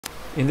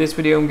In this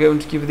video, I'm going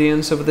to give you the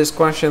answer of this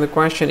question. The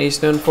question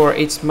is known for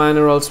its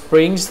mineral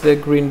springs. The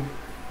Greenbrier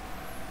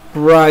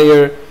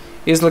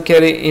is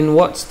located in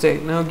what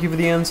state? Now I'll give you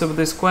the answer of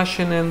this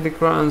question, and the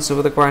correct answer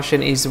of the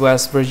question is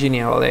West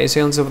Virginia. Well, that is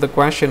the answer of the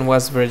question,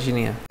 West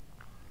Virginia.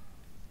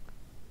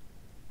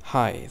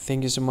 Hi,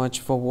 thank you so much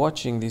for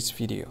watching this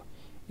video.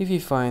 If you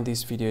find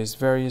this video is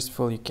very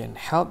useful, you can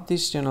help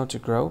this channel to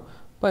grow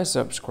by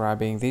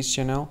subscribing this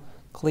channel.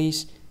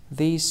 Click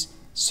this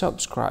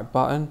subscribe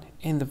button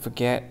and don't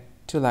forget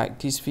to like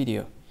this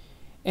video.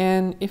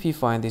 And if you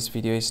find this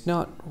video is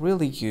not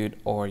really good,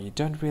 or you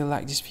don't really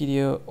like this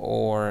video,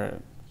 or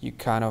you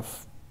kind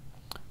of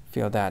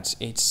feel that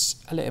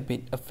it's a little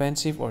bit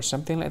offensive or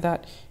something like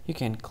that, you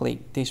can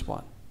click this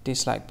one,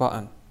 dislike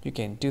button. You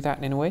can do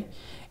that anyway.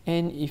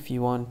 And if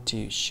you want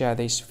to share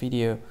this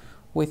video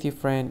with your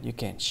friend, you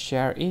can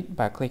share it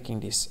by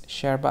clicking this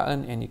share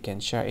button, and you can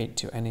share it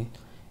to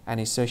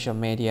any social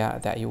media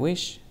that you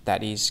wish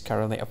that is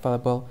currently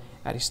available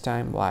at this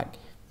time, like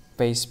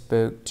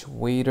Facebook,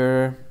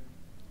 Twitter,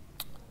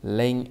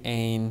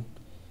 LinkedIn,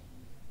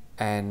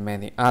 and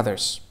many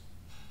others,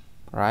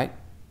 right?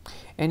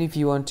 And if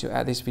you want to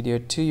add this video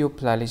to your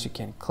playlist, you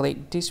can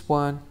click this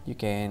one. You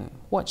can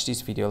watch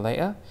this video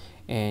later,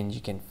 and you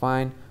can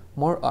find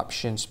more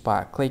options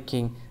by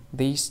clicking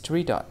these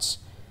three dots.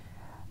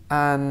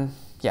 And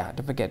yeah,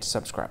 don't forget to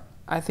subscribe.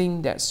 I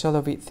think that's all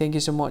of it. Thank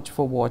you so much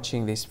for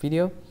watching this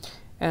video,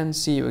 and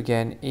see you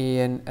again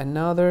in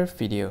another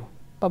video.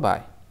 Bye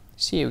bye.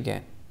 See you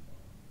again.